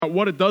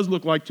what it does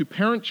look like to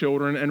parent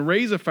children and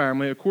raise a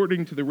family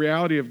according to the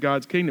reality of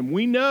God's kingdom,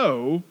 we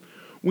know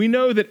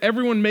that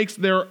everyone makes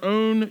their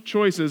own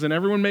choices and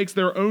everyone makes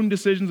their own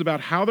decisions about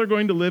how they're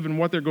going to live and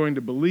what they're going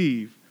to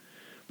believe.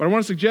 But I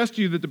want to suggest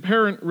to you that the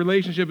parent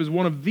relationship is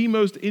one of the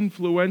most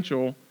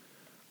influential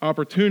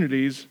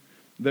opportunities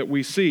that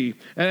we see.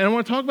 And I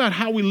want to talk about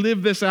how we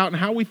live this out and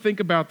how we think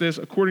about this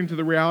according to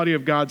the reality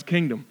of God's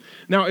kingdom.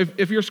 Now,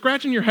 if you're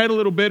scratching your head a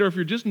little bit, or if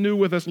you're just new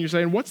with us and you're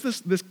saying, what's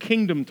this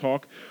kingdom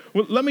talk?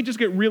 Well, let me just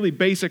get really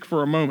basic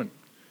for a moment.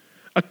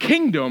 A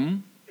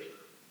kingdom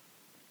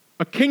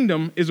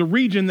is a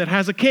region that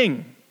has a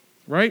king,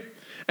 right?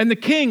 And the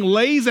king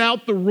lays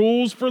out the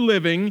rules for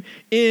living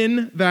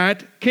in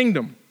that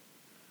kingdom.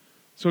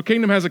 So a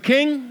kingdom has a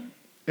king,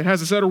 it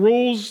has a set of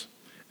rules,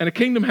 and a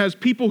kingdom has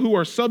people who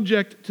are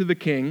subject to the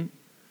king,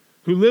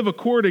 who live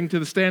according to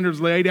the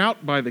standards laid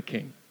out by the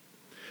king.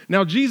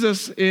 Now,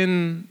 Jesus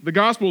in the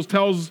Gospels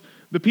tells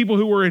the people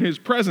who were in his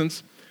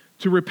presence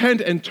to repent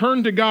and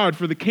turn to God,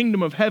 for the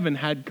kingdom of heaven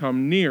had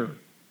come near.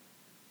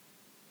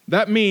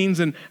 That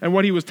means, and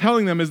what he was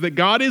telling them is that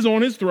God is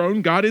on his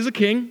throne, God is a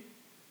king,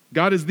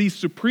 God is the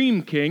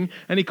supreme king,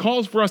 and he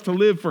calls for us to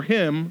live for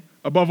him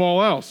above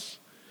all else.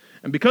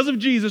 And because of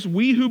Jesus,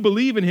 we who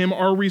believe in him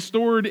are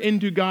restored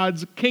into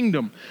God's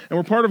kingdom. And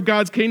we're part of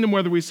God's kingdom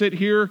whether we sit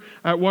here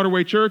at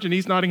Waterway Church in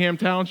East Nottingham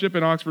Township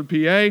in Oxford,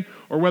 PA,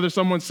 or whether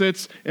someone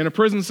sits in a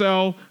prison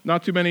cell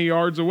not too many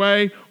yards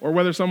away, or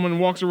whether someone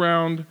walks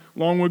around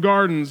Longwood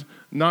Gardens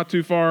not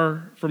too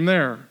far from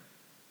there.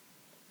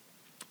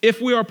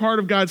 If we are part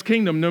of God's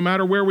kingdom, no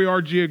matter where we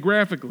are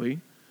geographically,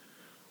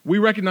 we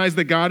recognize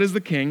that God is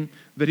the king,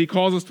 that he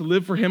calls us to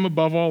live for him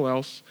above all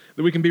else,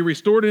 that we can be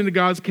restored into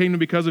God's kingdom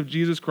because of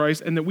Jesus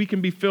Christ, and that we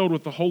can be filled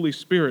with the Holy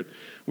Spirit,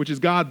 which is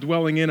God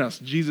dwelling in us.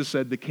 Jesus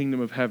said the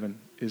kingdom of heaven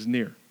is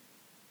near.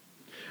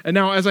 And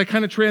now, as I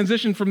kind of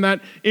transition from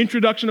that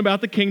introduction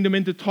about the kingdom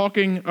into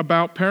talking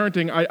about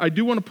parenting, I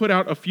do want to put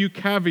out a few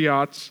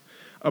caveats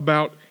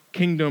about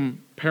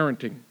kingdom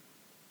parenting.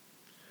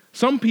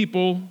 Some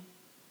people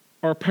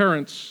are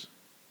parents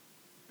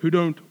who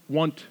don't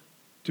want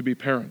to be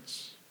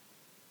parents.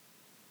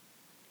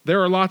 There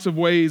are lots of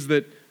ways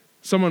that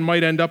someone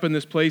might end up in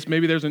this place.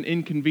 Maybe there's an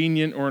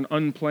inconvenient or an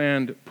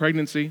unplanned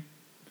pregnancy.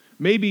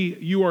 Maybe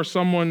you are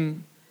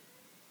someone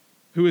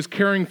who is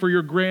caring for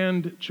your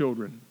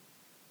grandchildren,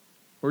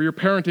 or you're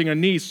parenting a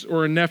niece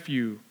or a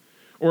nephew,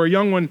 or a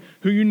young one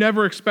who you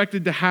never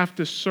expected to have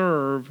to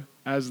serve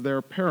as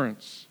their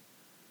parents.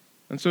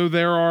 And so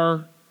there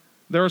are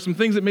some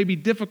things that may be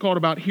difficult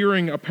about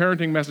hearing a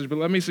parenting message, but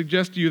let me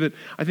suggest to you that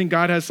I think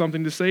God has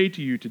something to say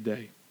to you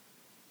today.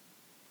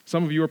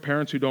 Some of you are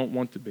parents who don't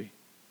want to be.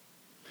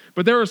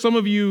 But there are some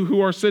of you who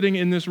are sitting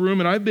in this room,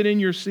 and I've been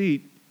in your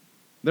seat.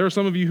 There are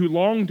some of you who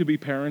long to be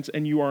parents,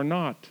 and you are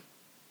not,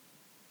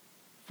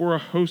 for a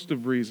host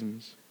of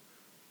reasons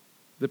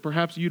that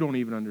perhaps you don't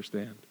even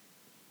understand.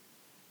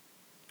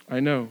 I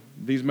know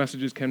these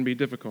messages can be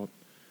difficult,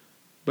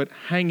 but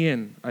hang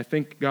in. I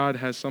think God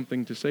has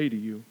something to say to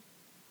you.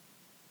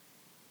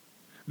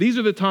 These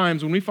are the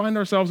times when we find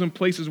ourselves in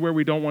places where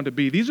we don't want to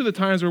be. These are the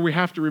times where we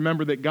have to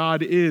remember that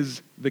God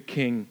is the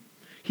king.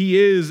 He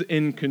is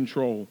in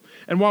control.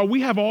 And while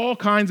we have all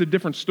kinds of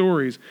different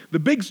stories, the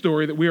big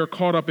story that we are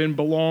caught up in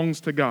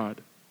belongs to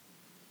God.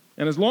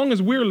 And as long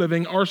as we're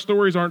living, our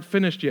stories aren't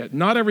finished yet.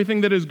 Not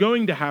everything that is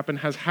going to happen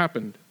has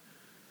happened.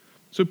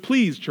 So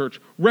please,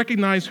 church,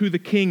 recognize who the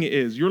king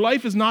is. Your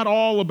life is not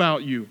all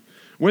about you,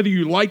 whether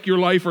you like your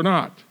life or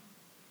not.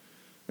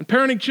 And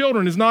parenting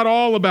children is not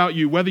all about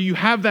you, whether you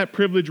have that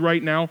privilege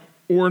right now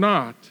or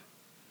not.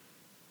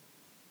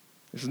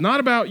 This is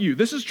not about you.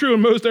 This is true in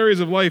most areas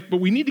of life,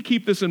 but we need to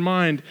keep this in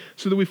mind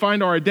so that we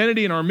find our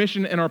identity and our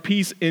mission and our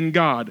peace in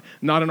God,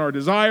 not in our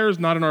desires,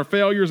 not in our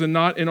failures, and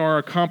not in our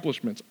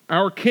accomplishments.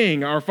 Our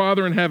King, our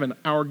Father in heaven,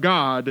 our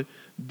God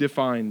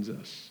defines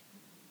us.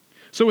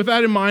 So with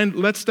that in mind,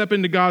 let's step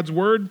into God's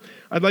Word.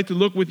 I'd like to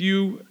look with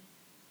you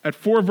at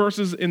 4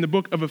 verses in the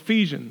book of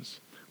Ephesians.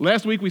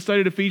 Last week we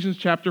studied Ephesians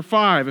chapter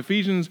 5.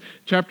 Ephesians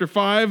chapter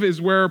 5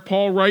 is where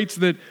Paul writes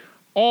that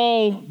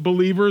all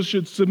believers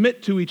should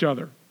submit to each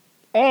other.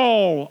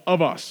 All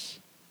of us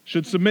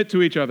should submit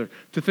to each other,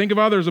 to think of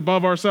others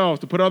above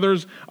ourselves, to put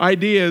others'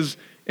 ideas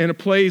in a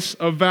place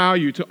of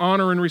value, to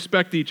honor and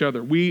respect each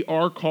other. We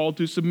are called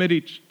to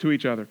submit to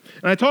each other.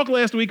 And I talked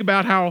last week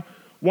about how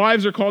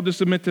wives are called to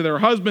submit to their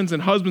husbands,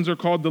 and husbands are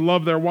called to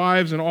love their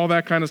wives, and all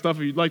that kind of stuff.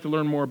 If you'd like to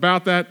learn more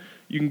about that,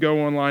 you can go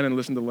online and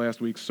listen to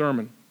last week's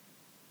sermon.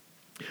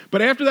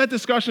 But after that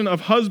discussion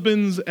of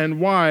husbands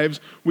and wives,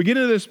 we get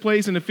into this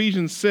place in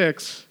Ephesians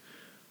 6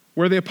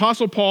 where the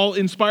Apostle Paul,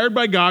 inspired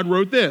by God,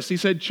 wrote this. He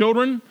said,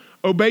 "Children,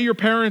 obey your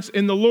parents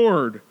in the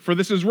Lord, for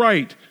this is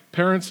right."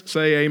 Parents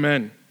say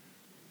amen.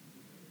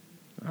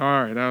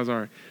 All right, that was all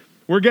right.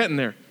 We're getting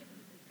there.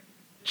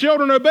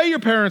 "Children, obey your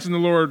parents in the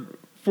Lord,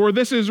 for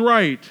this is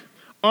right.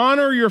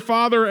 Honor your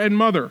father and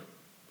mother,"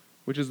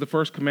 which is the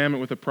first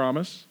commandment with a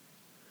promise,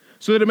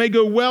 "so that it may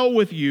go well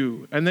with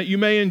you and that you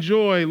may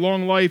enjoy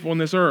long life on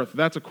this earth."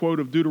 That's a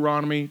quote of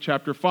Deuteronomy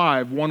chapter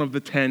 5, one of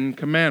the 10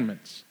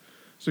 commandments.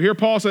 So here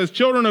Paul says,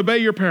 children, obey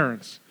your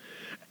parents.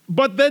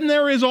 But then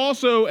there is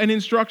also an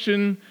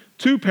instruction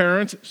to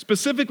parents,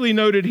 specifically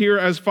noted here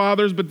as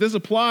fathers, but this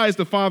applies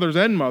to fathers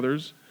and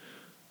mothers.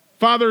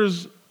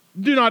 Fathers,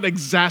 do not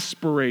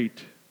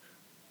exasperate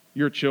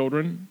your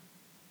children.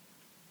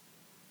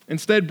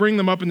 Instead, bring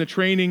them up in the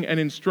training and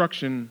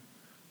instruction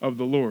of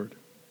the Lord.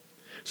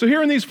 So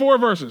here in these 4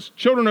 verses,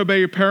 children, obey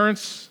your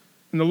parents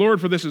in the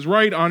Lord, for this is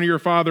right. Honor your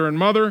father and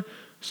mother,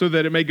 so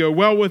that it may go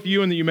well with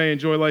you and that you may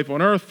enjoy life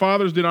on earth.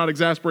 Fathers, do not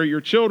exasperate your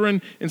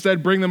children.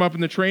 Instead, bring them up in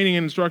the training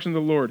and instruction of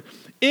the Lord.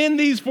 In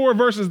these 4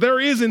 verses, there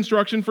is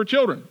instruction for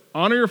children.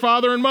 Honor your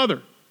father and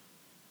mother.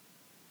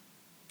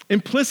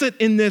 Implicit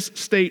in this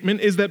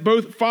statement is that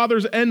both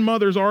fathers and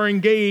mothers are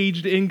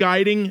engaged in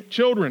guiding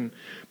children.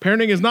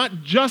 Parenting is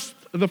not just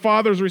the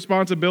father's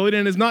responsibility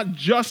and is not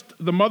just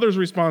the mother's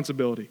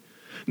responsibility.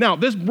 Now,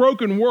 this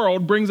broken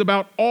world brings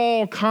about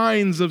all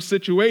kinds of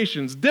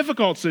situations,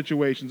 difficult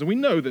situations, and we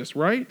know this,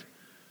 right?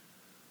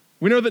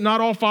 We know that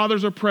not all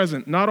fathers are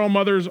present, not all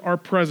mothers are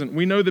present.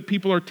 We know that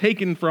people are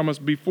taken from us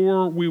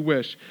before we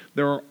wish.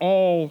 There are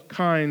all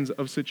kinds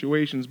of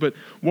situations, but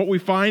what we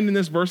find in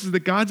this verse is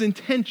that God's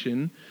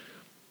intention,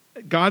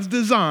 God's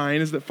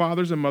design is that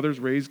fathers and mothers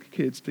raise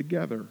kids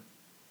together.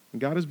 And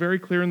God is very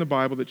clear in the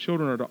Bible that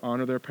children are to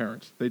honor their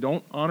parents. They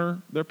don't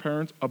honor their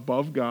parents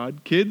above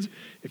God. Kids,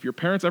 if your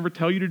parents ever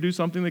tell you to do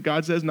something that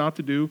God says not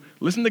to do,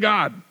 listen to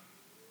God.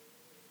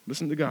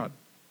 Listen to God.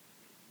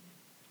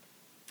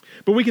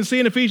 But we can see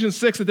in Ephesians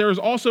 6 that there is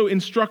also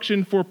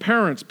instruction for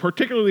parents,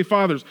 particularly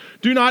fathers.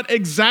 Do not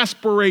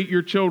exasperate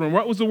your children.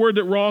 What was the word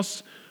that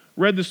Ross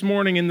read this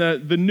morning in the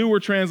newer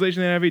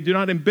translation of the NIV? Do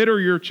not embitter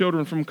your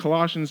children, from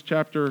Colossians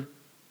chapter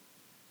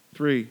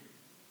 3.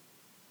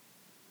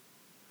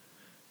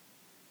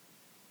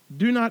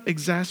 Do not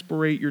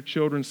exasperate your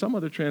children. Some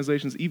other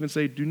translations even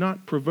say, do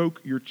not provoke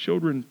your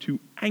children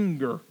to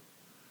anger.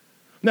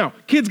 Now,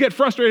 kids get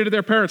frustrated at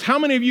their parents. How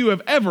many of you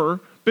have ever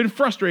been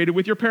frustrated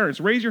with your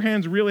parents? Raise your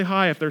hands really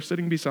high if they're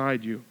sitting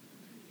beside you.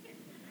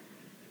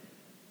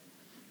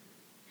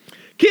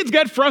 Kids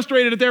get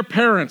frustrated at their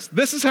parents.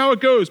 This is how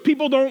it goes.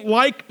 People don't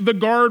like the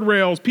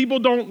guardrails. People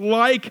don't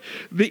like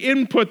the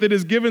input that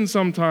is given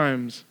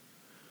sometimes.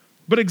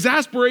 But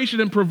exasperation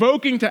and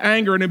provoking to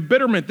anger and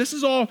embitterment, this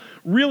is all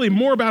really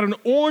more about an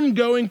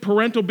ongoing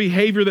parental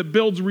behavior that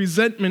builds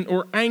resentment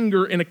or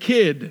anger in a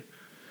kid.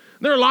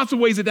 There are lots of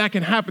ways that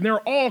can happen. There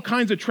are all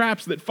kinds of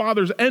traps that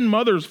fathers and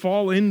mothers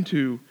fall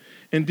into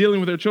in dealing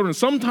with their children.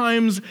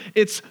 Sometimes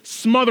it's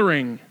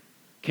smothering.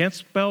 Can't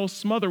spell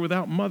smother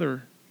without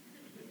mother.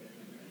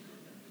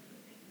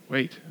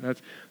 Wait,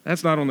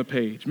 that's not on the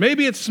page.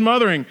 Maybe it's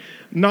smothering,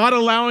 not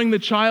allowing the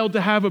child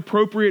to have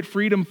appropriate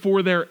freedom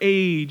for their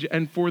age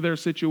and for their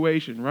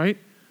situation, right?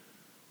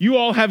 You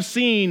all have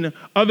seen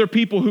other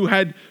people who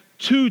had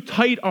too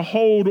tight a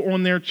hold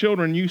on their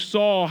children. You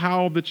saw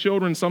how the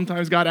children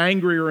sometimes got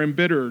angry or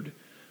embittered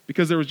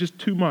because there was just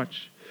too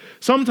much.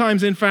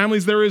 Sometimes in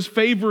families there is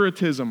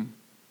favoritism.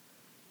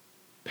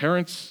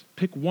 Parents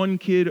pick one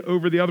kid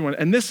over the other one.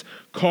 And this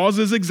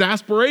causes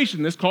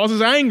exasperation. This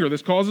causes anger.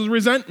 This causes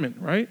resentment,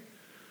 right?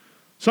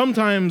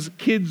 Sometimes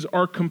kids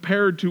are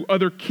compared to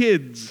other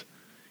kids,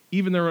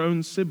 even their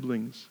own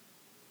siblings.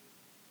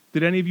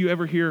 Did any of you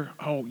ever hear,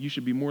 oh, you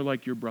should be more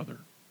like your brother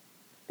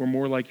or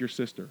more like your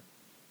sister?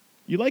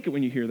 You like it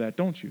when you hear that,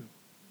 don't you?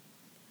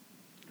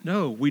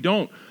 No, we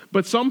don't.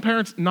 But some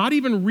parents, not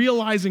even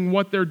realizing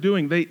what they're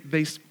doing,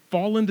 they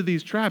fall into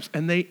these traps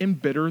and they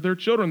embitter their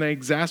children. They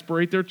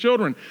exasperate their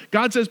children.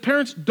 God says,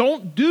 parents,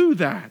 don't do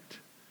that.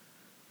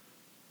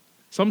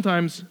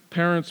 Sometimes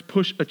parents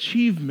push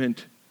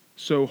achievement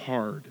so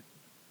hard.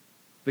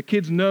 The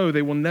kids know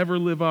they will never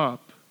live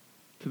up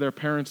to their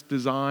parents'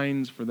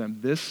 designs for them.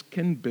 This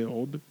can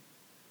build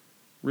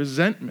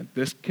resentment.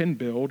 This can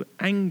build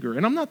anger.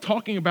 And I'm not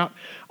talking about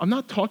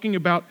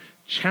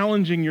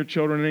challenging your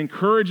children and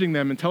encouraging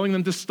them and telling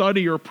them to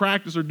study or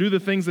practice or do the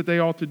things that they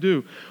ought to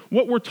do.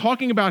 What we're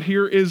talking about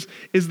here is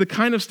the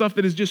kind of stuff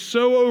that is just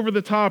so over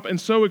the top and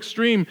so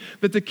extreme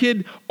that the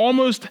kid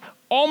almost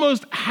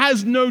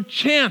has no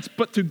chance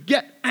but to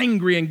get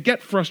angry and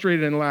get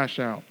frustrated and lash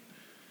out.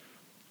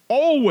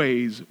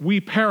 Always,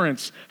 we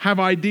parents have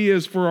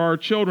ideas for our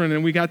children,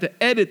 and we got to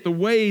edit the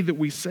way that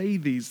we say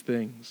these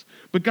things.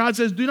 But God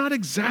says, do not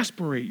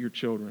exasperate your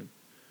children.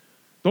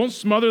 Don't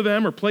smother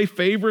them or play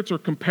favorites or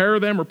compare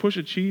them or push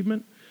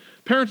achievement.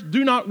 Parents,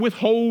 do not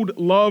withhold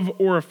love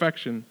or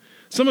affection.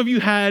 Some of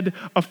you had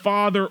a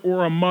father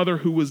or a mother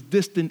who was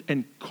distant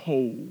and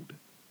cold.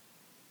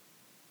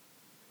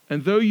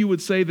 And though you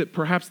would say that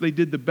perhaps they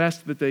did the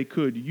best that they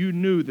could, you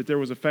knew that there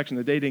was affection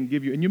that they didn't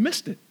give you, and you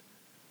missed it.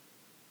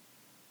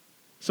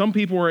 Some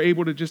people are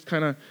able to just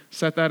kind of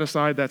set that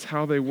aside. That's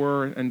how they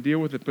were and deal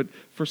with it. But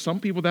for some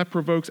people, that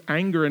provokes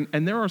anger.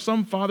 And there are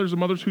some fathers and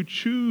mothers who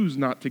choose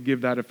not to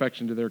give that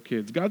affection to their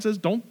kids. God says,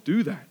 don't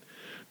do that.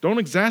 Don't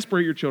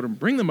exasperate your children.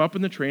 Bring them up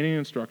in the training and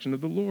instruction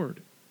of the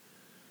Lord.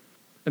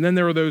 And then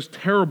there are those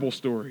terrible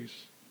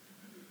stories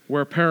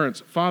where parents,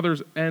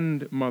 fathers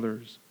and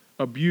mothers,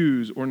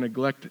 abuse or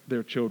neglect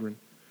their children.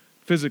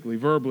 physically,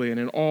 verbally, and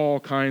in all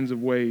kinds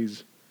of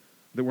ways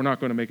that we're not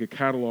going to make a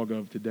catalog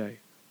of today.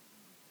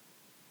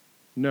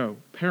 No,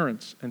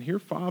 parents, and here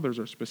fathers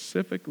are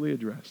specifically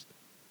addressed,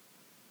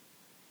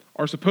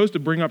 are supposed to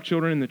bring up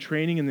children in the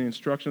training and the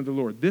instruction of the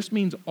Lord. This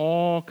means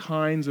all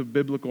kinds of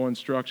biblical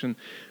instruction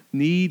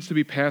needs to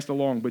be passed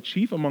along, but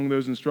chief among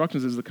those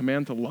instructions is the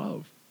command to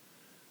love.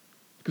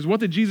 Because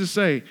what did Jesus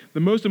say? The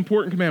most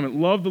important commandment,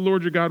 love the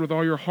Lord your God with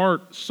all your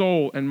heart,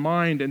 soul, and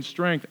mind, and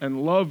strength,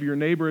 and love your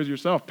neighbor as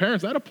yourself.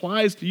 Parents, that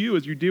applies to you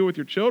as you deal with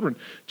your children.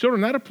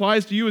 Children, that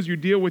applies to you as you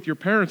deal with your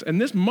parents. And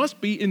this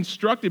must be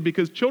instructed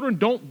because children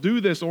don't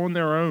do this on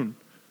their own.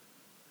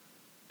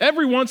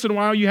 Every once in a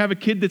while, you have a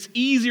kid that's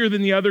easier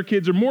than the other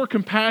kids or more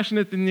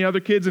compassionate than the other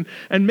kids,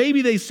 and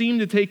maybe they seem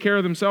to take care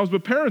of themselves.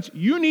 But parents,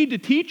 you need to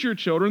teach your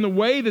children the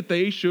way that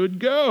they should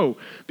go.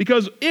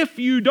 Because if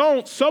you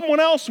don't, someone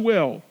else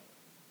will.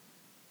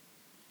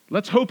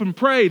 Let's hope and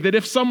pray that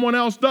if someone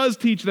else does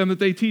teach them, that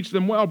they teach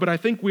them well. But I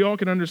think we all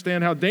can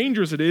understand how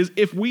dangerous it is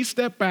if we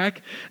step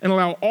back and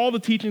allow all the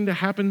teaching to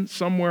happen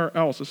somewhere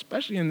else,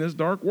 especially in this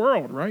dark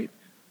world, right?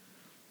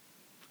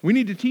 We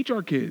need to teach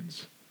our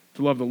kids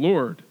to love the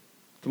Lord,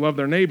 to love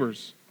their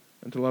neighbors,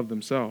 and to love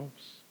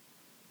themselves.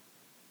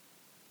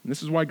 And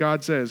this is why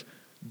God says,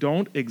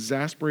 don't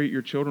exasperate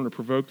your children or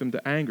provoke them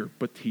to anger,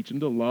 but teach them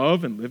to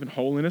love and live in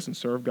holiness and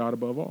serve God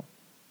above all.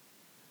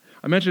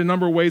 I mentioned a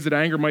number of ways that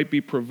anger might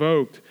be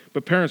provoked,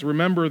 but parents,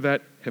 remember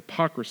that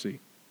hypocrisy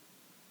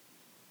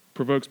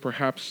provokes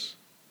perhaps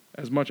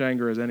as much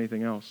anger as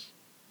anything else.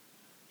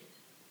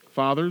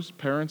 Fathers,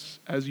 parents,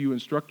 as you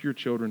instruct your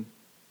children,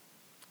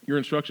 your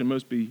instruction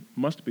must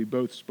be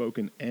both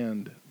spoken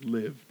and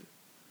lived.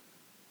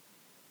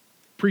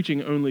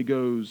 Preaching only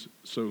goes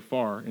so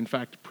far. In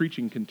fact,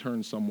 preaching can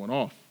turn someone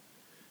off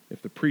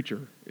if the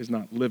preacher is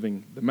not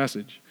living the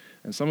message.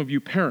 And some of you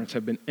parents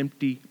have been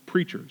empty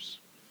preachers.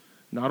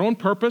 Not on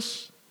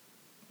purpose,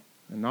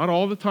 and not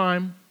all the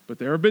time, but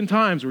there have been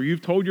times where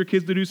you've told your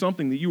kids to do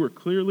something that you were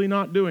clearly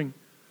not doing.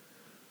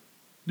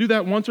 Do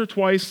that once or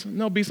twice, and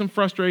there'll be some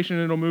frustration,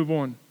 and it'll move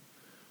on.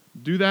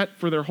 Do that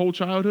for their whole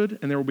childhood,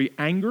 and there will be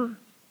anger,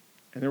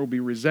 and there will be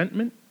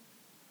resentment,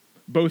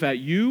 both at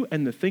you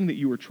and the thing that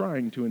you were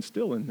trying to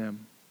instill in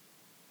them.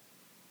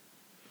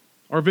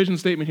 Our vision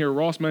statement here,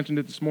 Ross mentioned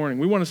it this morning.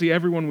 We want to see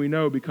everyone we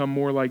know become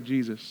more like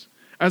Jesus.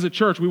 As a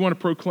church, we want to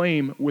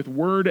proclaim with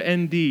word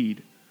and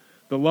deed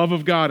the love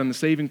of God and the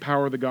saving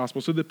power of the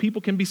gospel so that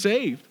people can be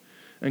saved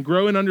and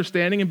grow in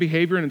understanding and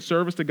behavior and in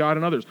service to God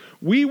and others.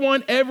 We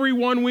want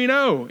everyone we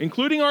know,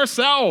 including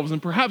ourselves and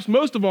perhaps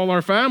most of all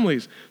our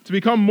families, to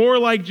become more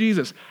like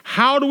Jesus.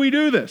 How do we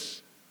do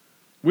this?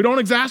 We don't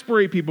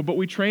exasperate people, but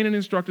we train and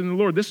instruct in the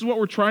Lord. This is what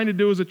we're trying to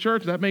do as a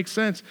church. That makes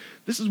sense.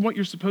 This is what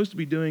you're supposed to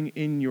be doing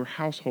in your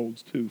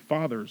households too,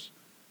 fathers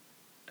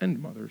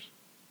and mothers.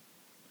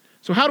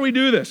 So how do we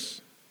do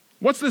this?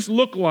 What's this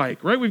look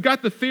like, right? We've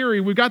got the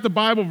theory, we've got the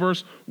Bible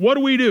verse. What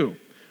do we do?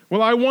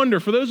 Well, I wonder,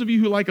 for those of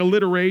you who like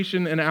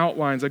alliteration and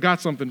outlines, I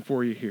got something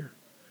for you here.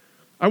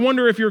 I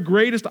wonder if your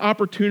greatest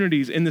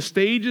opportunities in the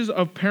stages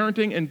of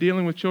parenting and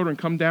dealing with children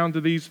come down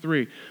to these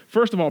three.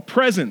 First of all,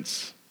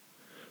 presence.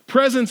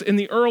 Presence in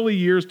the early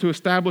years to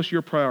establish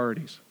your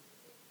priorities.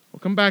 We'll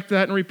come back to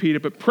that and repeat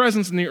it, but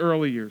presence in the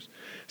early years.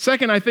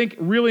 Second, I think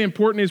really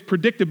important is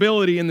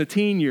predictability in the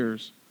teen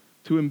years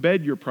to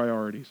embed your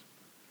priorities.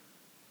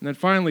 And then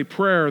finally,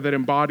 prayer that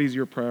embodies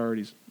your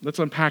priorities. Let's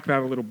unpack that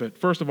a little bit.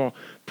 First of all,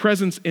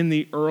 presence in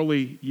the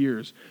early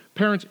years.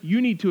 Parents,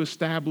 you need to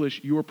establish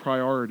your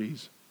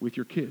priorities with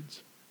your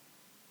kids.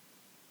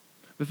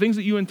 The things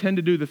that you intend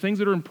to do, the things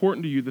that are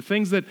important to you, the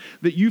things that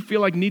you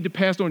feel like need to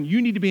pass on, you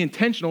need to be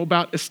intentional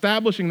about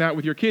establishing that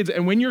with your kids.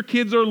 And when your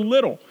kids are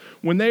little,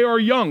 when they are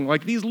young,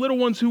 like these little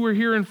ones who are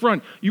here in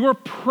front, your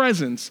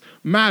presence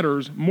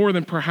matters more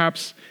than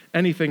perhaps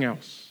anything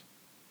else.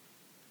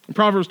 In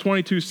Proverbs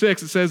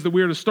 22:6, it says that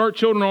we are to start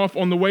children off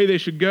on the way they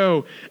should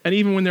go, and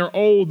even when they're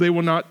old, they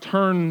will not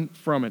turn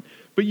from it.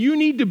 But you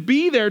need to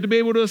be there to be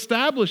able to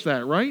establish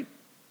that, right?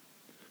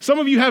 Some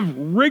of you have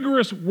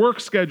rigorous work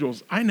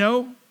schedules. I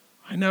know,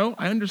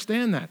 I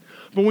understand that.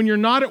 But when you're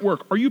not at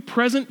work, are you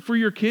present for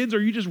your kids? Or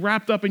are you just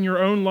wrapped up in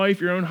your own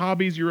life, your own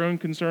hobbies, your own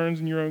concerns,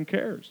 and your own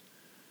cares?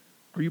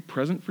 Are you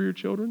present for your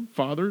children,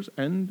 fathers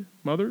and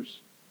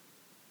mothers?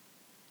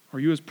 Are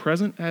you as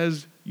present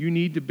as you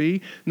need to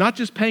be? Not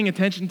just paying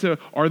attention to,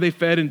 are they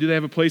fed and do they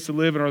have a place to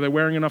live and are they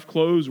wearing enough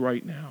clothes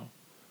right now?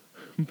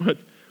 But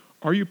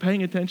are you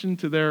paying attention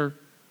to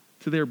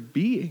their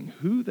being,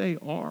 who they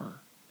are,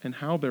 and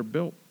how they're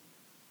built?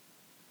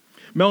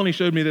 Melanie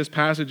showed me this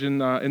passage in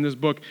this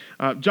book.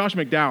 Josh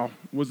McDowell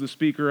was the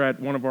speaker at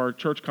one of our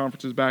church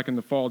conferences back in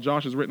the fall.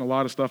 Josh has written a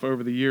lot of stuff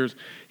over the years.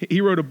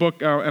 He wrote a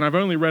book, and I've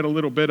only read a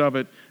little bit of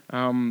it,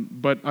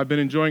 but I've been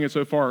enjoying it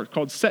so far. It's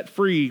called Set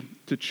Free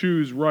to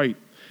Choose Right.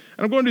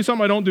 And I'm going to do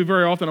something I don't do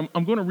very often.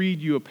 I'm going to read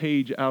you a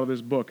page out of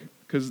this book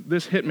because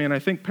this hit me, and I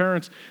think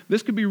parents,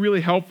 this could be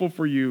really helpful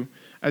for you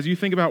as you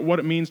think about what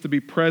it means to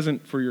be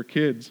present for your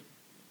kids.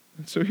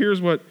 And so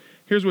here's what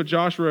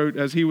Josh wrote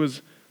as he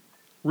was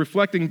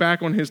reflecting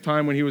back on his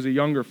time when he was a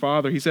younger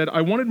father. He said,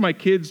 I wanted my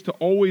kids to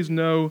always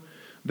know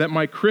that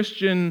my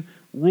Christian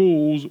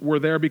rules were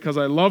there because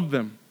I loved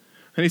them.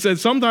 And he said,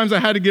 sometimes I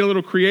had to get a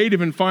little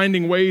creative in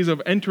finding ways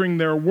of entering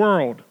their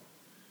world.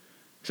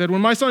 He said,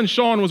 when my son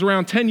Sean was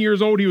around 10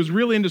 years old, he was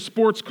really into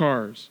sports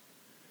cars.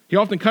 He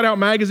often cut out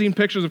magazine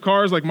pictures of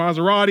cars like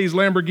Maseratis,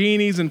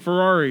 Lamborghinis, and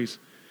Ferraris.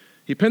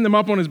 He pinned them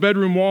up on his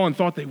bedroom wall and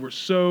thought they were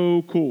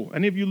so cool.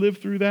 Any of you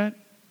lived through that,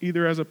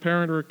 either as a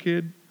parent or a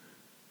kid?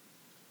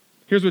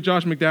 Here's what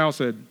Josh McDowell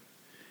said.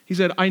 He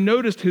said, I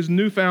noticed his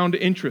newfound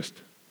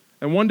interest,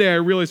 and one day I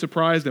really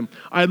surprised him.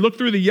 I looked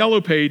through the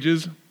Yellow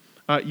Pages.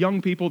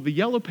 Young people, the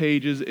Yellow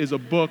Pages is a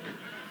book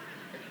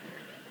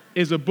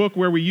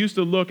where we used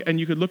to look, and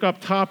you could look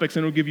up topics,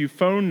 and it would give you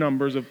phone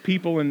numbers of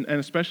people and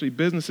especially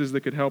businesses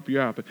that could help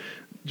you out. But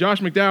Josh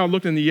McDowell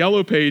looked in the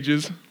Yellow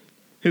Pages.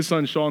 His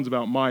son Sean's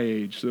about my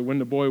age, so when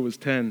the boy was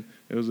 10,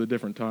 it was a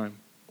different time.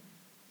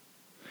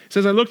 It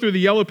says, I looked through the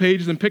Yellow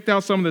Pages and picked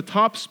out some of the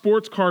top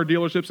sports car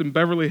dealerships in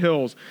Beverly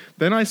Hills.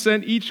 Then I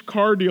sent each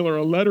car dealer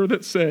a letter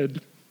that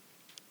said,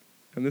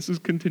 and this is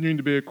continuing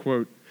to be a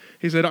quote,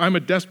 he said, I'm a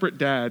desperate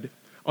dad.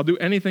 I'll do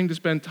anything to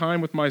spend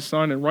time with my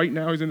son, and right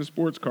now he's into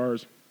sports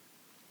cars.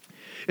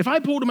 If I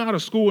pulled him out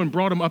of school and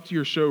brought him up to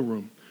your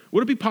showroom,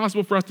 would it be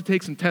possible for us to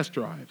take some test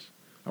drives?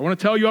 I want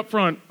to tell you up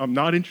front, I'm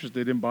not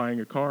interested in buying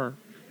a car.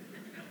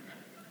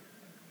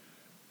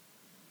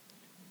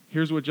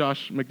 Here's what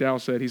Josh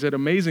McDowell said. He said,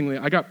 amazingly,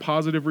 I got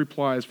positive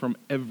replies from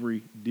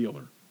every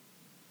dealer.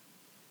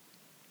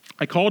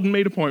 I called and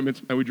made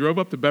appointments, and we drove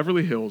up to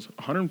Beverly Hills,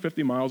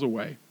 150 miles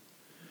away,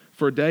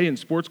 for a day in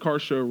sports car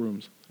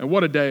showrooms. And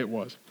what a day it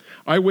was.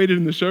 I waited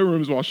in the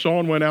showrooms while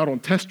Sean went out on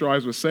test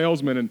drives with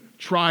salesmen and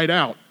tried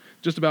out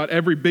just about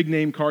every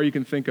big-name car you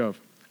can think of.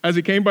 As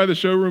he came by the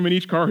showroom in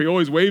each car, he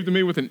always waved to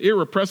me with an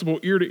irrepressible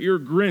ear-to-ear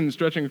grin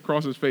stretching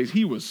across his face.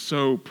 He was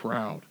so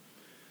proud.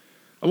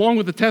 Along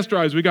with the test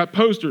drives, we got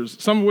posters,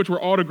 some of which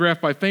were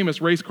autographed by famous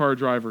race car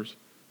drivers.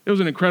 It was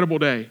an incredible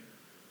day.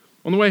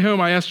 On the way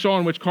home, I asked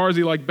Sean which cars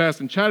he liked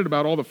best and chatted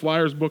about all the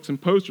flyers, books, and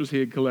posters he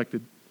had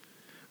collected.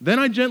 Then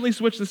I gently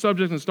switched the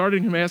subject and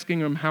started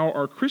asking him how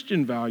our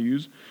Christian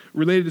values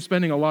related to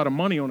spending a lot of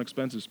money on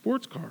expensive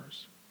sports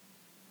cars.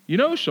 You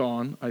know,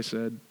 Sean, I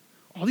said,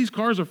 all these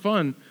cars are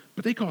fun,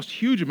 but they cost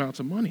huge amounts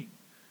of money.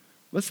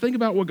 Let's think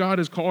about what God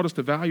has called us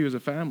to value as a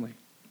family.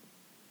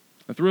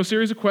 And through a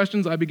series of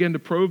questions, I began to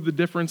probe the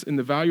difference in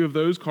the value of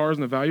those cars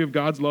and the value of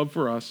God's love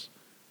for us,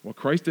 what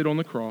Christ did on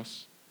the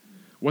cross,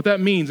 what that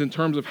means in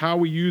terms of how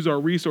we use our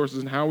resources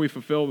and how we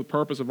fulfill the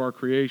purpose of our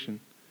creation.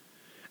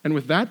 And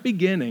with that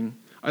beginning,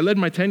 I led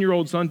my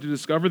 10-year-old son to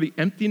discover the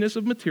emptiness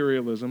of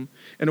materialism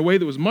in a way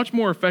that was much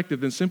more effective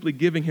than simply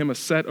giving him a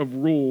set of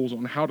rules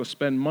on how to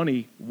spend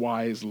money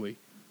wisely.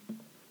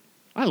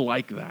 I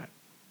like that.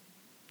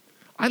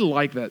 I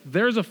like that.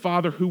 There's a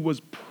father who was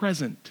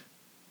present.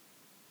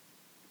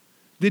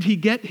 Did he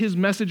get his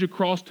message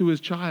across to his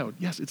child?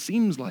 Yes, it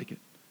seems like it.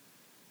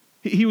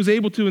 He was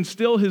able to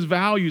instill his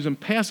values and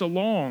pass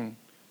along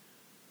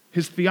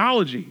his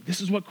theology. This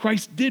is what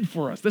Christ did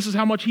for us. This is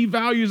how much he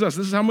values us.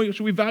 This is how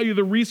much we value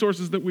the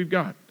resources that we've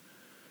got.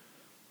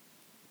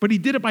 But he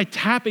did it by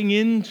tapping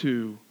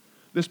into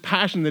this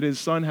passion that his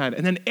son had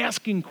and then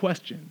asking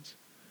questions.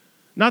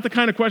 Not the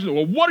kind of question,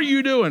 well, what are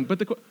you doing?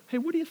 But hey,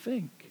 what do you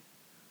think?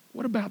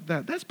 What about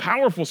that? That's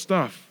powerful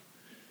stuff.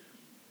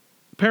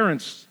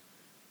 Parents,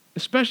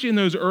 especially in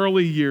those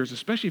early years,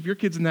 especially if your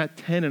kid's in that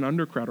 10 and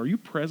under crowd, are you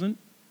present?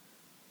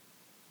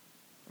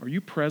 Are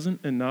you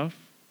present enough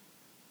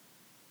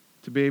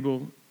to be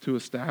able to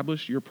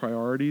establish your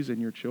priorities in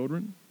your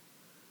children?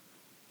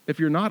 If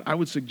you're not, I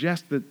would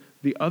suggest that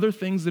the other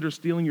things that are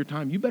stealing your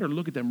time, you better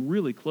look at them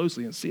really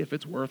closely and see if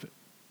it's worth it.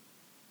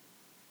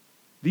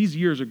 These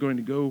years are going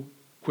to go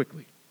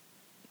quickly.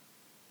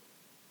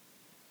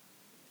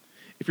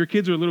 If your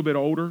kids are a little bit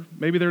older,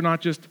 maybe they're not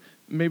just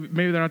a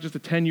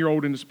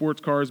 10-year-old into sports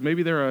cars,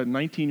 maybe they're a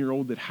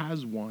 19-year-old that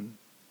has one.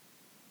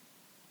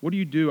 What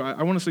do?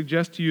 I want to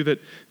suggest to you that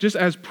just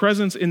as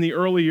presence in the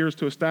early years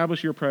to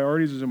establish your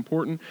priorities is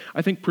important,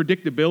 I think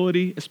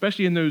predictability,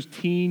 especially in those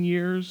teen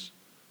years,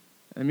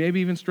 and maybe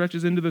even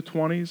stretches into the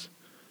 20s,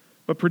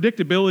 but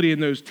predictability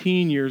in those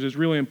teen years is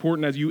really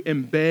important as you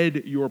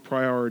embed your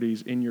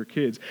priorities in your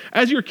kids.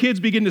 As your kids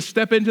begin to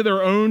step into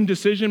their own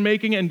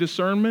decision-making and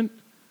discernment,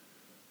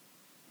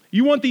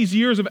 you want these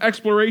years of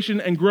exploration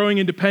and growing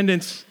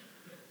independence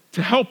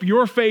to help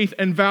your faith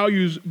and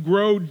values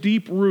grow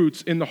deep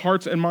roots in the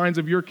hearts and minds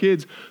of your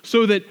kids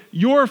so that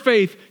your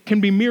faith can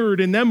be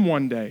mirrored in them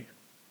one day.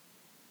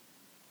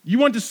 You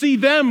want to see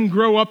them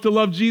grow up to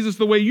love Jesus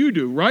the way you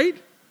do,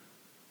 right?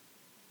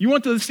 You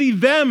want to see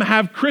them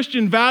have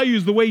Christian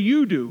values the way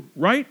you do,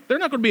 right? They're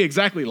not going to be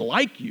exactly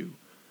like you,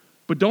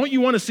 but don't you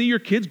want to see your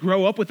kids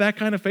grow up with that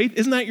kind of faith?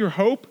 Isn't that your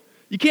hope?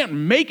 You can't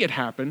make it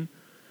happen,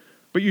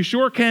 But you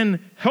sure can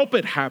help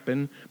it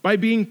happen by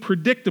being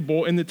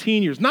predictable in the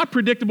teen years. Not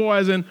predictable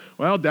as in,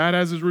 well, dad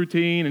has his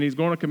routine and he's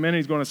going to come in and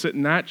he's going to sit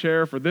in that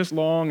chair for this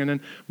long and then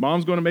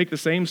mom's going to make the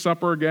same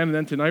supper again and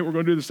then tonight we're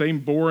going to do the same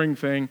boring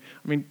thing.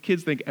 I mean,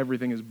 kids think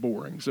everything is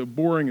boring, so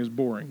boring is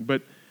boring.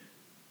 But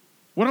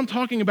what I'm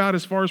talking about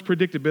as far as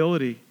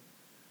predictability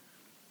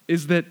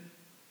is that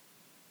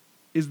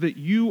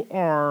you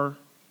are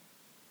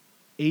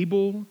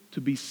able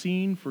to be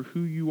seen for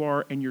who you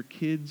are and your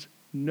kids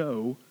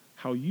know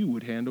how you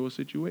would handle a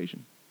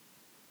situation.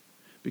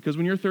 Because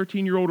when your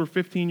 13-year-old or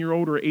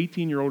 15-year-old or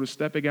 18-year-old is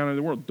stepping out into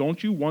the world,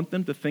 don't you want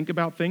them to think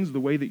about things the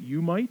way that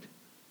you might?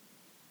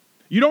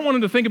 You don't want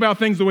them to think about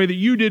things the way that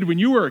you did when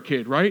you were a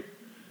kid, right?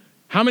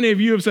 How many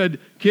of you have said,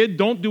 kid,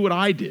 don't do what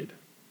I did?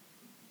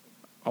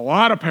 A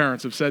lot of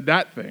parents have said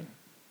that thing,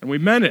 and we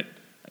meant it.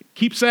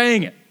 Keep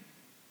saying it.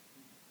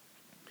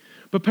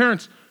 But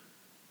parents,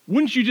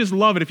 wouldn't you just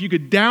love it if you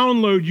could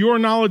download your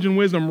knowledge and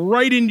wisdom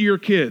right into your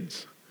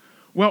kids?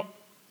 Well,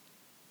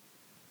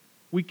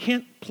 we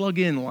can't plug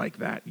in like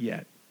that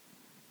yet.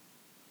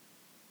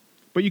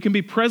 But you can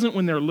be present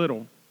when they're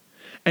little.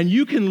 And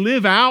you can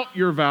live out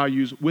your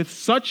values with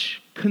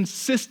such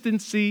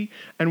consistency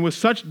and with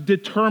such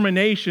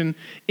determination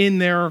in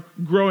their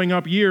growing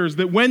up years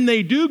that when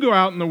they do go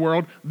out in the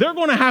world, they're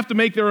going to have to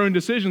make their own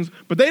decisions,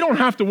 but they don't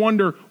have to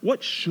wonder,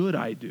 what should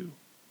I do?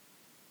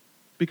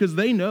 Because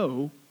they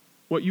know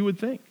what you would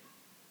think.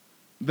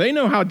 They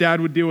know how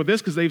dad would deal with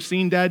this because they've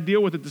seen dad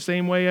deal with it the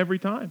same way every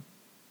time.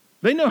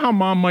 They know how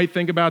mom might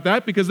think about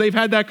that because they've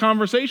had that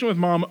conversation with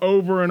mom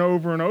over and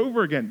over and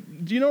over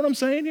again. Do you know what I'm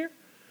saying here?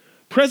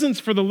 Presence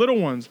for the little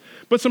ones,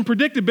 but some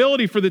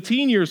predictability for the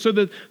teen years so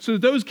that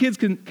those kids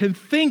can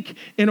think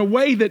in a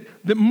way that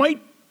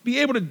might be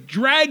able to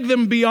drag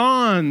them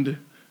beyond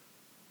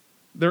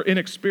their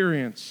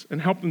inexperience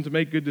and help them to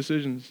make good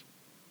decisions.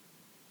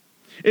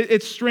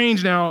 It's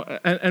strange now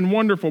and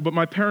wonderful, but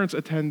my parents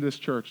attend this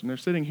church, and they're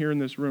sitting here in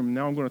this room, and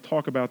now I'm going to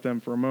talk about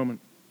them for a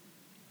moment.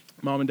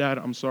 Mom and Dad,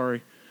 I'm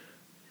sorry.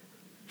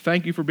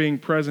 Thank you for being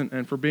present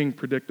and for being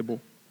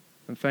predictable,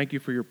 and thank you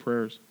for your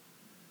prayers.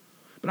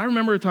 But I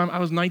remember a time I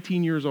was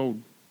 19 years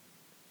old.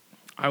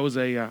 I was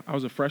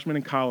a freshman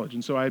in college,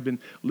 and so I had been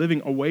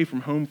living away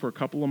from home for a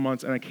couple of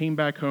months, and I came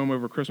back home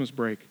over Christmas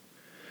break.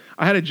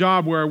 I had a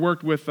job where I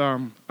worked with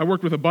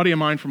a buddy of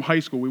mine from high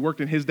school. We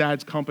worked in his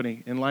dad's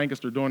company in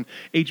Lancaster doing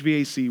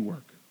HVAC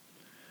work.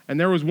 And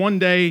there was one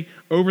day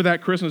over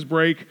that Christmas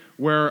break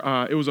where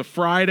it was a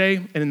Friday,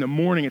 and in the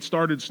morning it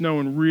started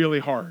snowing really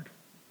hard.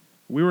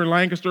 We were in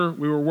Lancaster,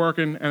 we were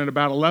working, and at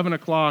about 11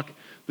 o'clock,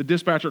 the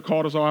dispatcher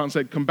called us all out and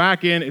said, come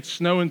back in, it's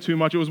snowing too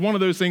much. It was one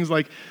of those things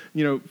like,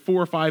 4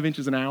 or 5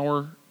 inches an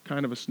hour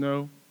kind of a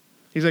snow.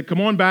 He said, come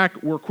on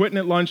back, we're quitting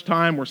at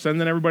lunchtime, we're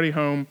sending everybody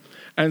home.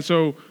 And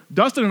so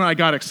Dustin and I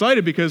got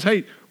excited because,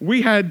 hey,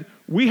 we had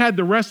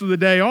the rest of the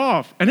day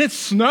off, and it's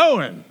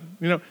snowing.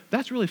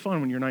 That's really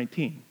fun when you're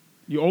 19.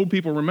 You old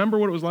people, remember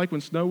what it was like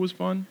when snow was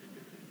fun?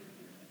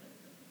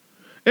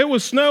 It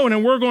was snowing,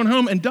 and we're going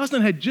home, and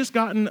Dustin had just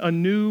gotten a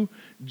new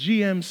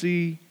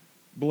GMC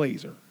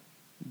Blazer,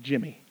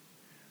 Jimmy.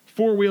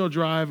 4-wheel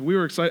drive, we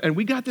were excited, and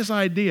we got this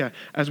idea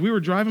as we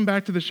were driving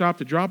back to the shop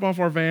to drop off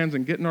our vans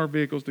and get in our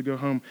vehicles to go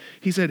home.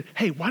 He said,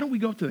 hey, why don't we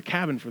go up to the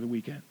cabin for the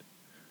weekend?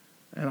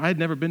 And I had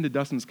never been to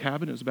Dustin's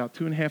cabin. It was about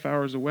 2.5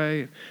 hours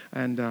away,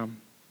 and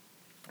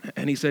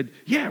he said,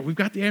 yeah, we've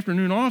got the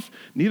afternoon off.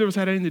 Neither of us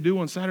had anything to do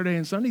on Saturday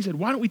and Sunday. He said,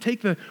 why don't we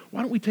take the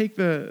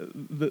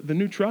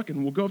new truck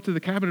and we'll go up to the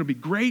cabin. It'll be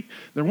great.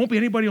 There won't be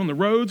anybody on the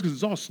roads because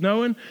it's all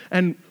snowing.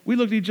 And we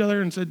looked at each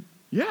other and said,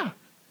 yeah,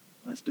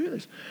 let's do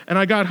this. And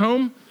I got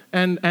home,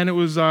 and it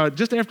was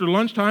just after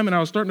lunchtime, and I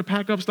was starting to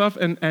pack up stuff,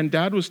 and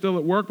Dad was still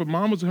at work, but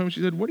Mom was at home.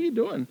 She said, what are you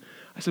doing?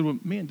 I said, well,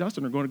 me and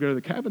Dustin are going to go to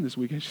the cabin this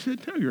weekend. She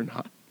said, no, you're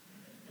not.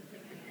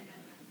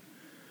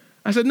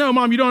 I said, no,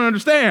 Mom, you don't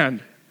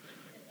understand,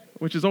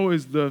 which is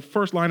always the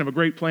first line of a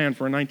great plan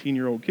for a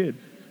 19-year-old kid.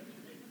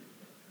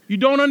 You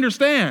don't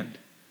understand.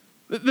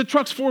 The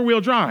truck's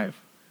 4-wheel drive,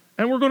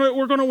 and we're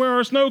going to wear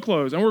our snow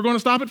clothes, and we're going to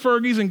stop at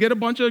Fergie's and get a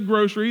bunch of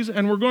groceries,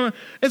 and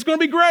it's going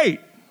to be great.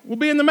 We'll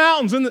be in the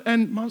mountains.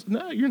 And Mom said,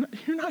 no, you're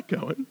not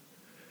going.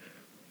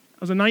 I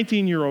was a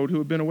 19-year-old who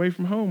had been away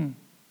from home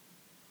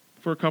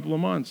for a couple of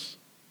months.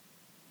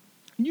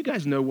 And you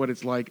guys know what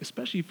it's like,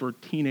 especially for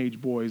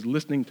teenage boys,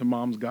 listening to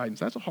Mom's guidance.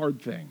 That's a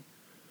hard thing.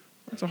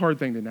 That's a hard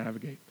thing to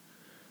navigate.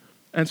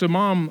 And so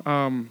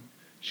Mom,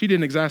 she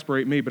didn't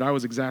exasperate me, but I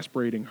was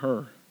exasperating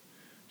her.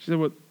 She said,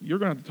 well, you're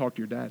going to have to talk to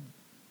your dad.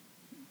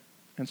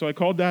 And so I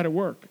called Dad at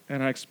work,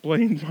 and I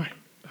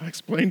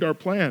explained our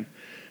plan.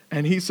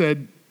 And he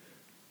said,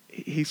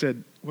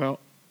 well,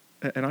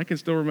 and I can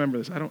still remember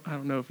this. I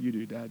don't know if you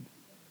do, Dad.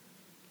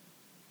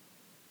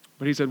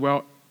 But he said,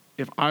 well,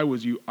 if I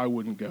was you, I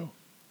wouldn't go.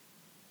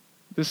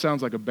 This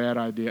sounds like a bad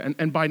idea.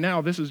 And by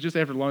now, this is just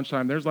after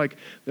lunchtime. There's like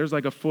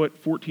a foot,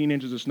 14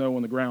 inches of snow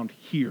on the ground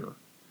here.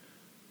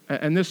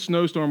 And this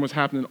snowstorm was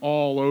happening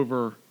all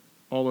over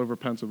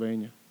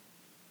Pennsylvania.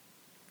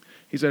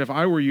 He said, if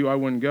I were you, I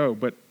wouldn't go,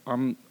 but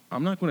I'm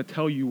not going to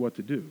tell you what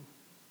to do.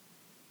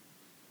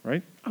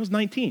 Right? I was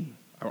 19.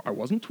 I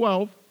wasn't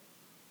 12,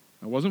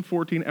 I wasn't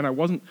 14, and I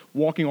wasn't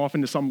walking off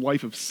into some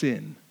life of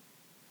sin,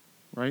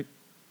 right?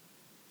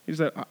 He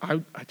said,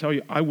 I tell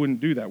you, I wouldn't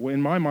do that. Well,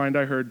 in my mind,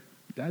 I heard,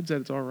 Dad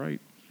said it's all right.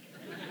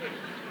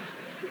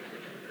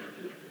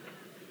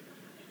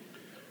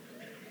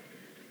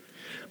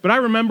 But I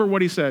remember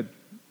what he said,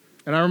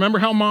 and I remember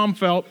how Mom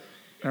felt.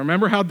 I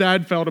remember how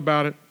Dad felt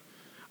about it.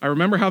 I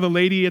remember how the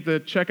lady at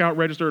the checkout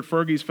register at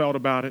Fergie's felt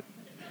about it.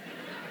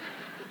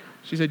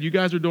 She said, "You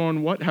guys are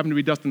doing what?" Happened to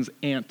be Dustin's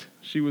aunt.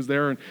 She was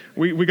there, and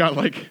we got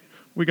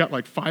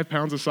like 5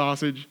 pounds of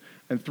sausage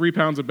and 3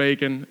 pounds of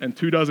bacon and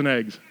 2 dozen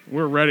eggs.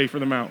 We're ready for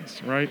the mountains,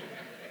 right?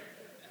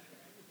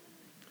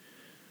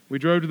 We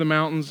drove to the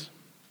mountains.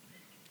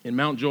 In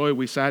Mount Joy,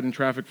 we sat in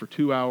traffic for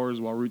 2 hours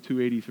while Route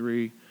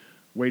 283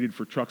 waited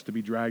for trucks to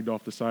be dragged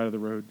off the side of the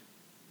road.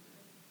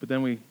 But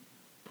then we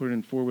put it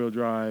in four-wheel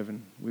drive,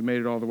 and we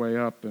made it all the way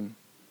up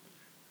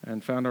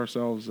and found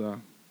ourselves a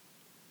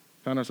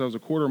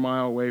quarter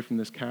mile away from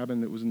this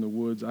cabin that was in the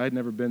woods. I had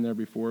never been there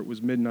before. It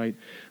was midnight.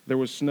 There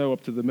was snow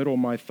up to the middle of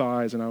my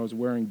thighs, and I was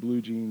wearing blue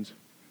jeans.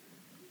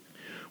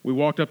 We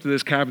walked up to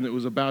this cabin that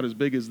was about as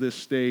big as this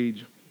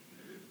stage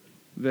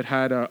that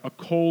had a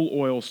coal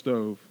oil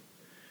stove.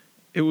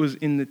 It was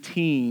in the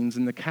teens,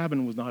 and the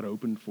cabin was not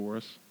opened for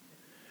us.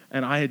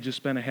 And I had just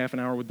spent a half an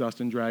hour with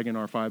Dustin dragging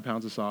our 5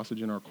 pounds of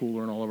sausage and our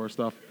cooler and all of our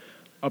stuff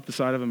up the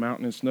side of a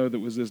mountain in snow that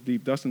was this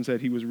deep. Dustin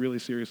said he was really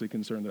seriously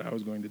concerned that I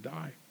was going to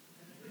die,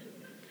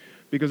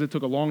 because it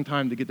took a long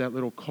time to get that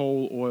little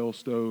coal oil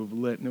stove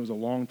lit, and it was a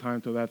long time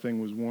till that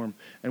thing was warm.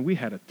 And we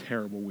had a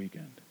terrible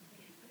weekend.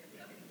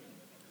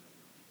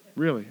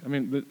 Really. I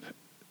mean,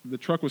 the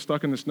truck was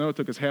stuck in the snow. It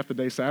took us half the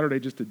day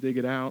Saturday just to dig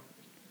it out.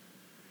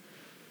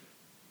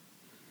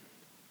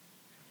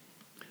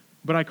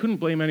 But I couldn't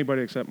blame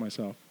anybody except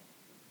myself.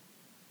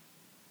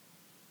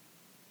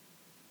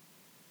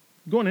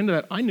 Going into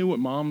that, I knew what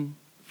Mom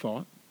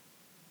thought.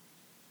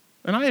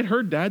 And I had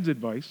heard Dad's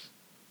advice.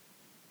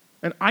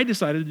 And I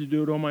decided to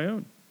do it on my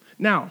own.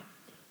 Now,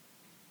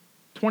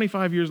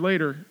 25 years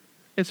later,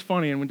 it's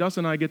funny, and when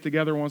Dustin and I get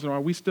together once in a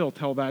while, we still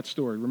tell that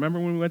story. Remember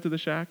when we went to the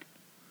shack?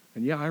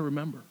 And yeah, I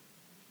remember.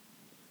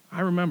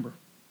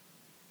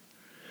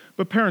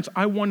 But parents,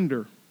 I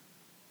wonder,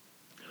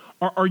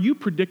 are you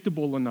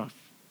predictable enough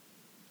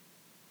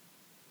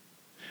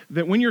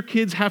that when your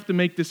kids have to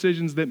make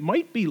decisions that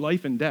might be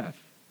life and death,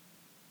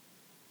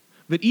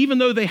 that even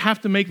though they have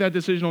to make that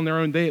decision on their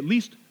own, they at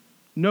least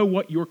know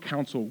what your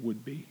counsel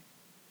would be?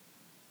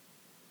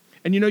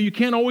 And you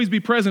can't always be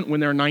present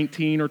when they're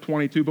 19 or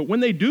 22, but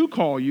when they do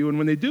call you and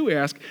when they do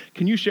ask,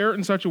 can you share it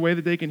in such a way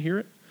that they can hear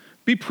it?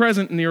 Be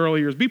present in the early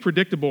years. Be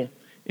predictable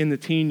in the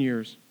teen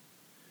years.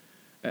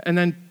 And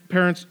then,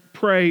 parents,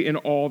 pray in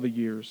all the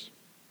years.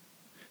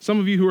 Some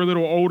of you who are a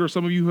little older,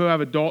 some of you who have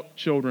adult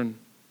children,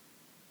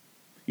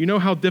 you know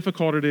how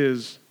difficult it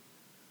is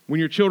when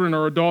your children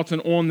are adults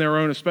and on their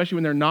own, especially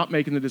when they're not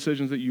making the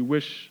decisions that you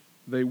wish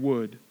they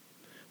would.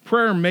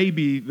 Prayer may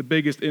be the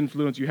biggest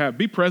influence you have.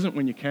 Be present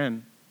when you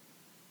can.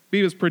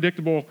 Be as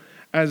predictable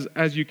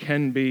as you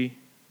can be.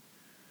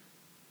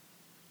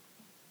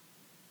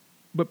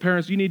 But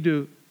parents, you need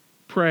to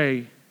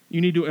pray. You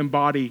need to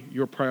embody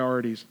your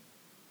priorities.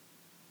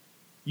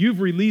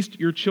 You've released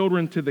your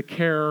children to the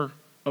care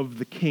of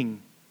the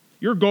King.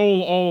 Your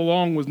goal all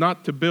along was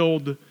not to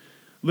build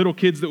little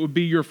kids that would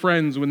be your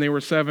friends when they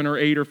were 7 or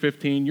 8 or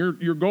 15.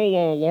 Your goal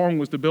all along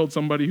was to build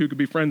somebody who could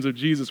be friends of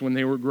Jesus when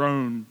they were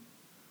grown.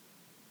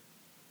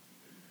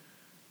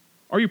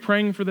 Are you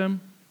praying for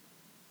them?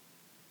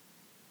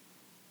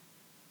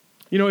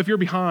 If you're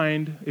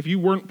behind, if you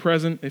weren't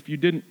present, if you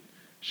didn't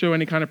show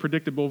any kind of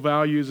predictable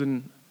values,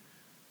 and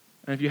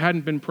if you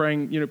hadn't been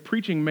praying,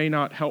 preaching may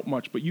not help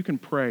much, but you can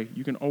pray.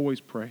 You can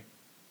always pray.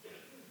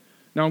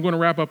 Now I'm going to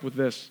wrap up with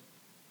this.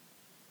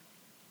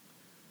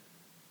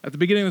 At the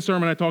beginning of the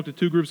sermon, I talked to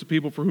 2 groups of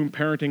people for whom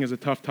parenting is a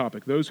tough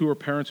topic. Those who are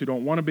parents who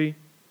don't want to be, and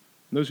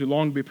those who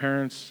long to be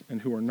parents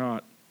and who are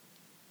not.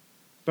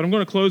 But I'm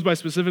going to close by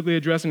specifically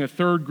addressing a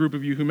third group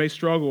of you who may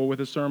struggle with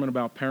a sermon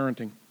about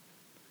parenting.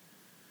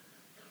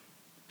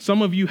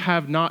 Some of you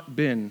have not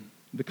been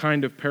the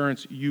kind of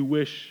parents you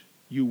wish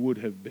you would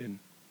have been.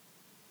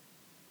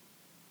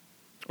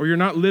 Or you're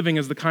not living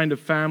as the kind of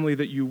family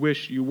that you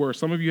wish you were.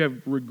 Some of you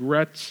have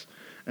regrets,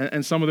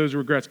 and some of those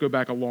regrets go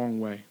back a long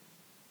way.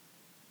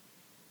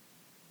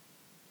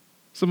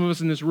 Some of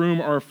us in this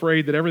room are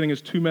afraid that everything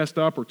is too messed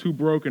up or too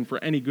broken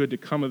for any good to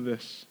come of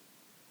this.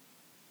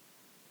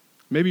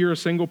 Maybe you're a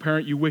single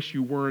parent, you wish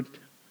you weren't.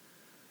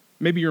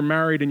 Maybe you're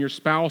married and your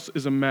spouse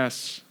is a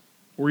mess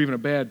or even a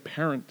bad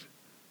parent.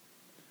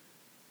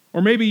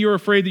 Or maybe you're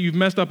afraid that you've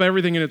messed up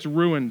everything and it's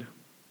ruined.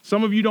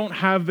 Some of you don't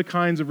have the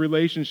kinds of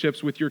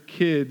relationships with your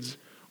kids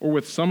or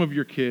with some of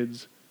your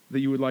kids that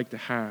you would like to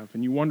have,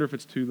 and you wonder if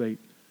it's too late.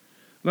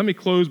 Let me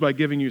close by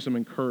giving you some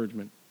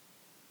encouragement.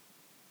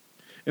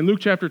 In Luke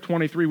chapter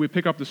 23, we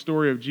pick up the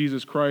story of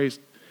Jesus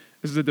Christ.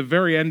 This is at the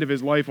very end of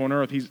his life on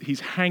earth. He's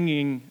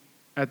hanging,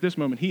 at this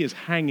moment, he is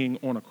hanging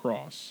on a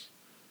cross.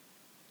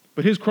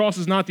 But his cross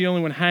is not the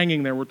only one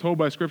hanging there. We're told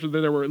by Scripture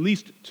that there were at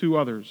least 2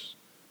 others.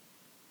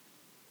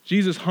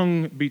 Jesus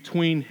hung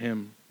between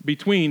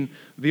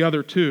the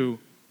other two.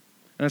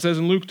 And it says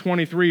in Luke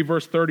 23,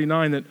 verse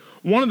 39, that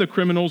one of the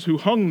criminals who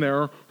hung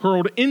there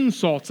hurled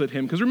insults at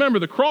him. Because remember,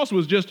 the cross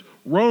was just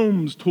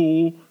Rome's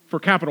tool for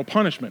capital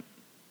punishment,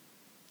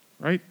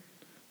 right?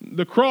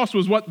 The cross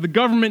was what the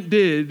government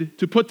did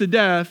to put to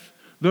death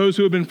those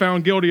who had been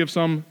found guilty of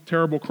some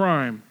terrible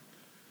crime.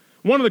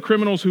 One of the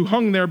criminals who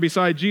hung there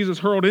beside Jesus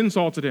hurled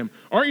insults at him.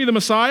 Aren't you the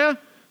Messiah?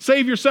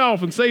 Save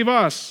yourself and save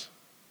us.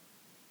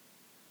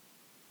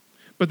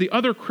 But the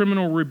other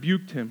criminal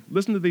rebuked him.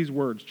 Listen to these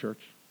words, church.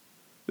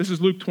 This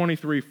is Luke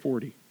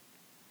 23:40.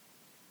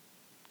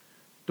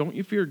 Don't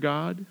you fear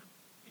God,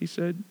 he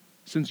said,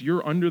 since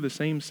you're under the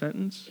same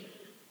sentence?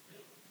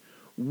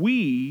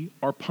 We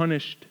are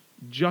punished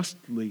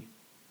justly,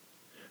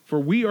 for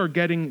we are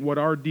getting what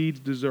our deeds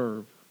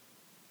deserve.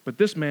 But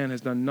this man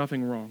has done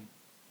nothing wrong.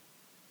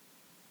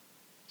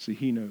 See,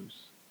 he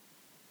knows.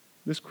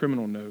 This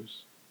criminal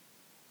knows.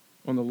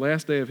 On the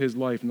last day of his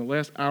life, in the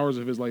last hours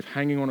of his life,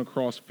 hanging on a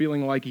cross,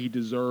 feeling like he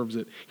deserves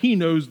it. He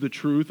knows the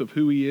truth of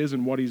who he is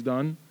and what he's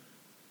done.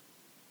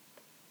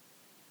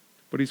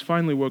 But he's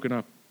finally woken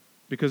up,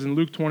 because in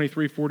Luke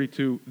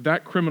 23:42,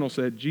 that criminal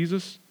said,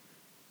 Jesus,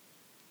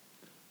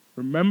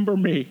 remember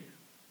me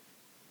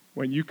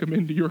when you come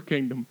into your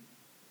kingdom.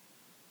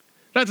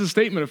 That's a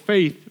statement of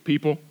faith,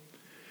 people.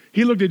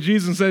 He looked at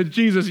Jesus and said,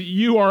 Jesus,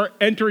 you are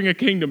entering a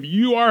kingdom.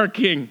 You are a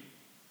king.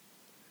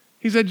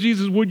 He said,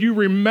 Jesus, would you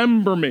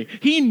remember me?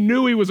 He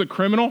knew he was a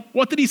criminal.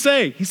 What did he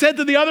say? He said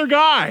to the other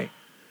guy,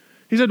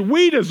 he said,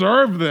 we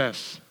deserve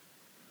this.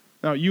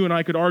 Now, you and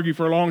I could argue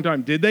for a long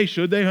time. Did they?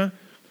 Should they? Huh?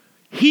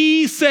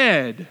 He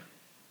said,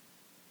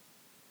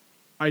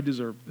 I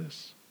deserve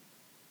this.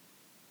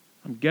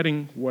 I'm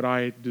getting what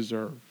I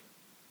deserve.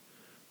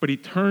 But he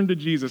turned to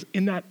Jesus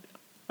in that,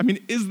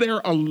 is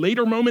there a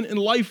later moment in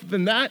life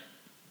than that?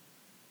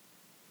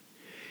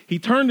 He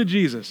turned to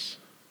Jesus,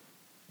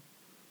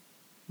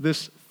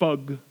 this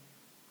thug.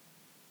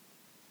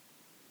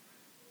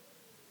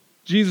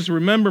 Jesus,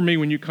 remember me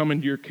when you come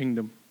into your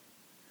kingdom.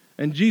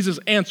 And Jesus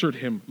answered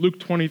him, Luke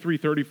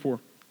 23:34.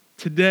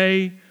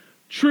 Today,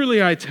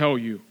 truly I tell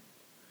you,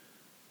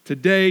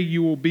 today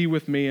you will be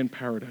with me in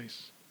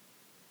paradise.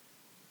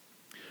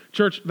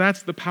 Church,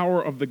 that's the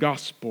power of the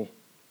gospel.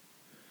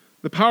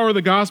 The power of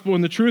the gospel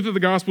and the truth of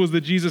the gospel is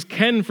that Jesus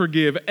can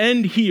forgive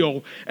and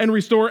heal and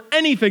restore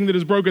anything that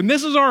is broken.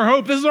 This is our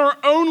hope. This is our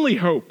only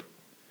hope.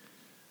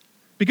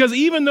 Because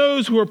even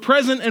those who are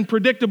present and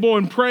predictable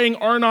and praying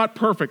are not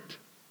perfect.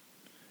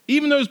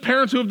 Even those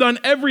parents who have done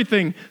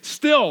everything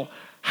still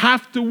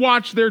have to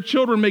watch their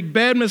children make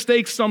bad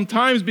mistakes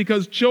sometimes,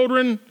 because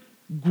children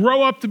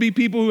grow up to be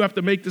people who have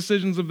to make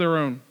decisions of their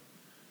own.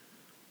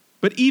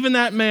 But even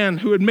that man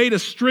who had made a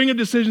string of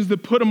decisions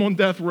that put him on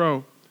death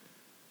row,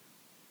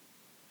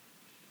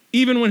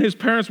 even when his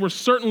parents were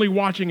certainly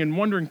watching and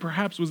wondering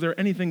perhaps was there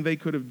anything they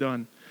could have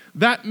done,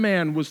 that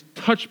man was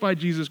touched by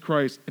Jesus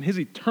Christ and his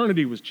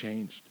eternity was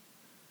changed.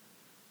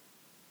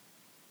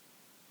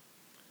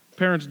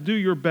 Parents, do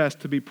your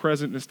best to be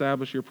present and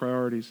establish your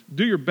priorities.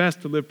 Do your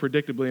best to live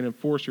predictably and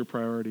enforce your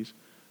priorities.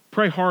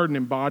 Pray hard and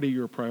embody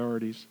your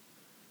priorities.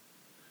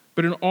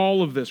 But in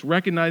all of this,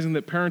 recognizing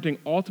that parenting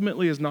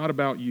ultimately is not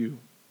about you,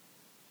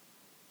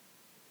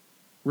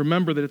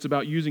 remember that it's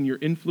about using your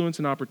influence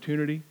and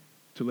opportunity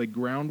to lay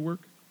groundwork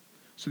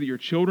so that your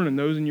children and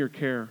those in your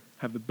care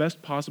have the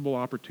best possible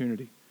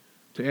opportunity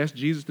to ask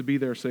Jesus to be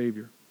their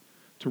Savior,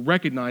 to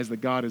recognize that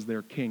God is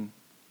their King,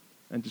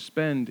 and to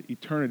spend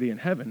eternity in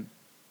heaven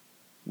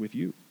with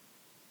you.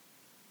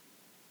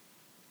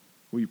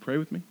 Will you pray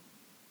with me?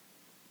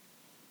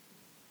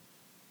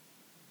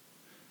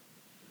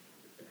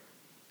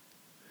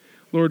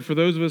 Lord, for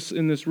those of us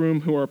in this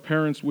room who are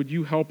parents, would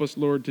you help us,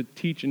 Lord, to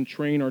teach and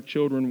train our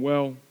children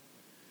well,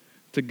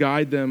 to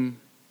guide them,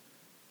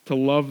 to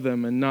love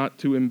them, and not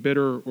to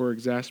embitter or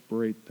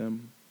exasperate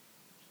them.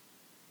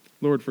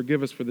 Lord,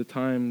 forgive us for the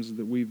times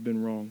that we've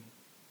been wrong.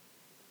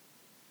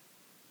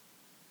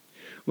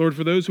 Lord,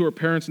 for those who are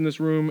parents in this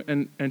room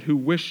and who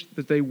wish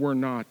that they were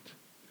not,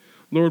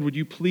 Lord, would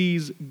you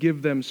please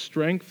give them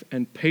strength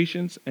and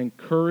patience and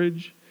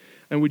courage,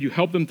 and would you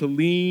help them to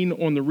lean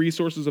on the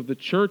resources of the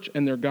church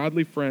and their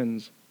godly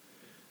friends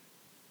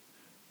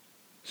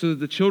so that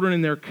the children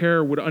in their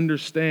care would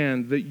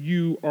understand that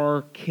you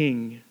are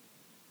King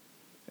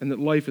and that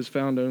life is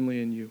found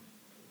only in you.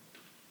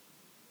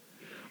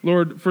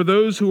 Lord, for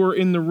those who are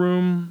in the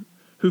room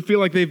who feel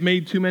like they've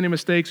made too many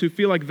mistakes, who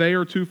feel like they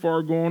are too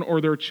far gone or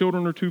their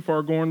children are too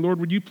far gone, Lord,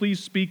 would you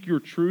please speak your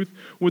truth?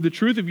 With the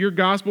truth of your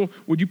gospel,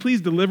 would you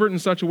please deliver it in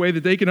such a way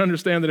that they can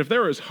understand that if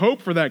there is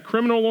hope for that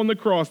criminal on the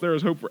cross, there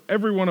is hope for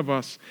every one of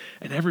us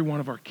and every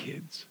one of our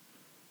kids.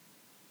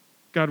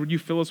 God, would you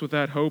fill us with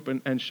that hope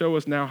and show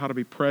us now how to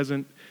be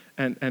present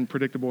and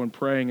predictable and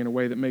praying in a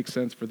way that makes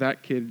sense for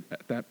that kid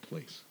at that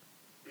place.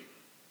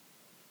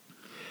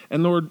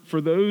 And Lord,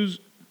 for those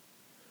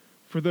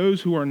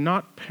who are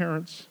not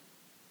parents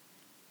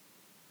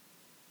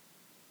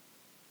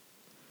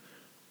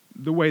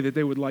the way that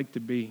they would like to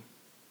be,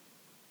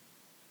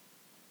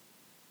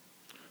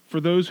 for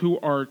those who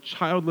are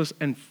childless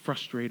and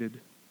frustrated.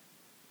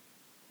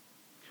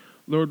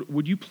 Lord,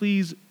 would you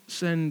please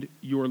send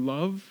your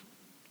love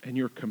and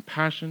your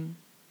compassion?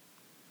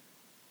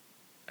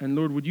 And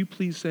Lord, would you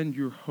please send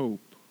your hope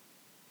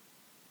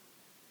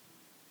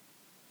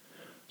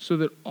so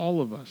that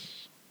all of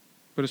us,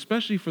 but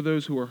especially for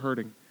those who are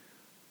hurting,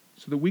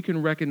 so that we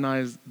can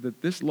recognize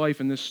that this life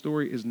and this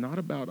story is not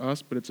about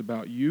us, but it's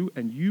about you,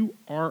 and you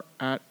are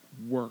at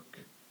work.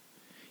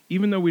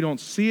 Even though we don't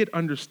see it,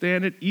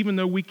 understand it, even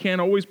though we can't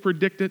always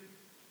predict it,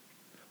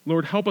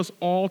 Lord, help us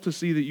all to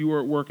see that you are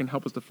at work and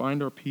help us to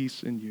find our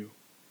peace in you.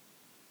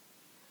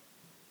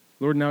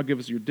 Lord, now give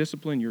us your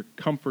discipline, your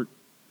comfort,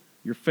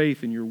 your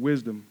faith, and your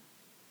wisdom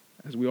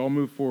as we all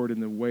move forward in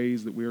the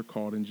ways that we are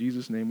called. In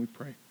Jesus' name we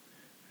pray.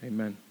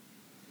 Amen.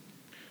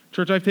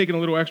 Church, I've taken a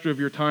little extra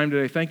of your time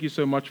today. Thank you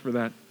so much for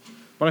that.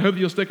 But I hope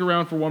you'll stick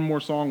around for one more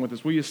song with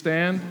us. Will you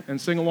stand and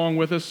sing along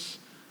with us,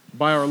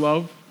 By Our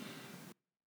Love?